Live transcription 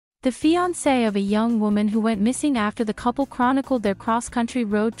The fiancé of a young woman who went missing after the couple chronicled their cross-country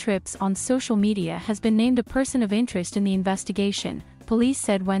road trips on social media has been named a person of interest in the investigation, police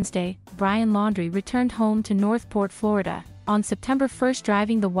said Wednesday. Brian Laundrie returned home to Northport, Florida, on September 1,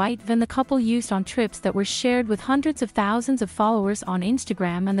 driving the white van the couple used on trips that were shared with hundreds of thousands of followers on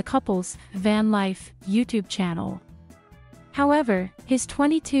Instagram and the couple's Van Life YouTube channel. However, his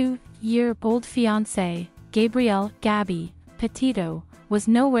 22-year-old fiancée, Gabby Petito, was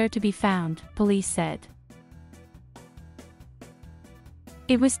nowhere to be found, police said.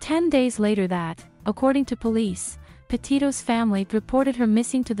 It was 10 days later that, according to police, Petito's family reported her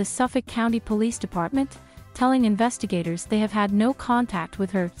missing to the Suffolk County Police Department, telling investigators they have had no contact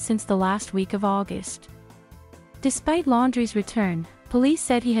with her since the last week of August. Despite Laundrie's return, police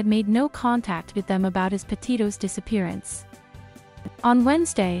said he had made no contact with them about his Petito's disappearance. On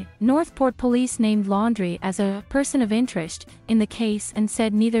Wednesday, Northport police named Laundrie as a person of interest in the case and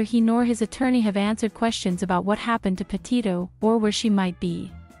said neither he nor his attorney have answered questions about what happened to Petito or where she might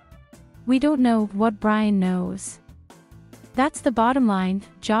be. "We don't know what Brian knows. That's the bottom line,"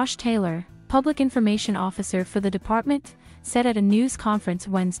 Josh Taylor, public information officer for the department, said at a news conference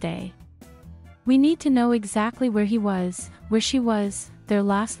Wednesday. "We need to know exactly where he was, where she was, their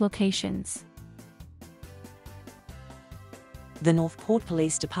last locations." The Northport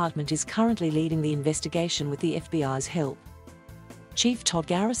Police Department is currently leading the investigation with the FBI's help. Chief Todd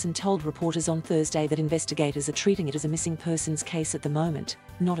Garrison told reporters on Thursday that investigators are treating it as a missing persons case at the moment,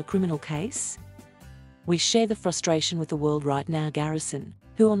 not a criminal case. "We share the frustration with the world right now," Garrison,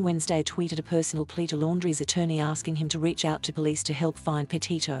 who on Wednesday tweeted a personal plea to Laundrie's attorney asking him to reach out to police to help find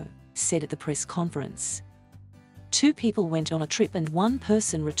Petito, said at the press conference. "2 people went on a trip and 1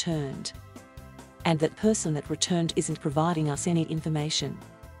 person returned. And that person that returned isn't providing us any information."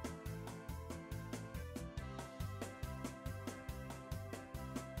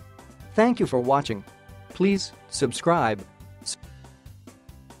 Thank you for watching. Please subscribe.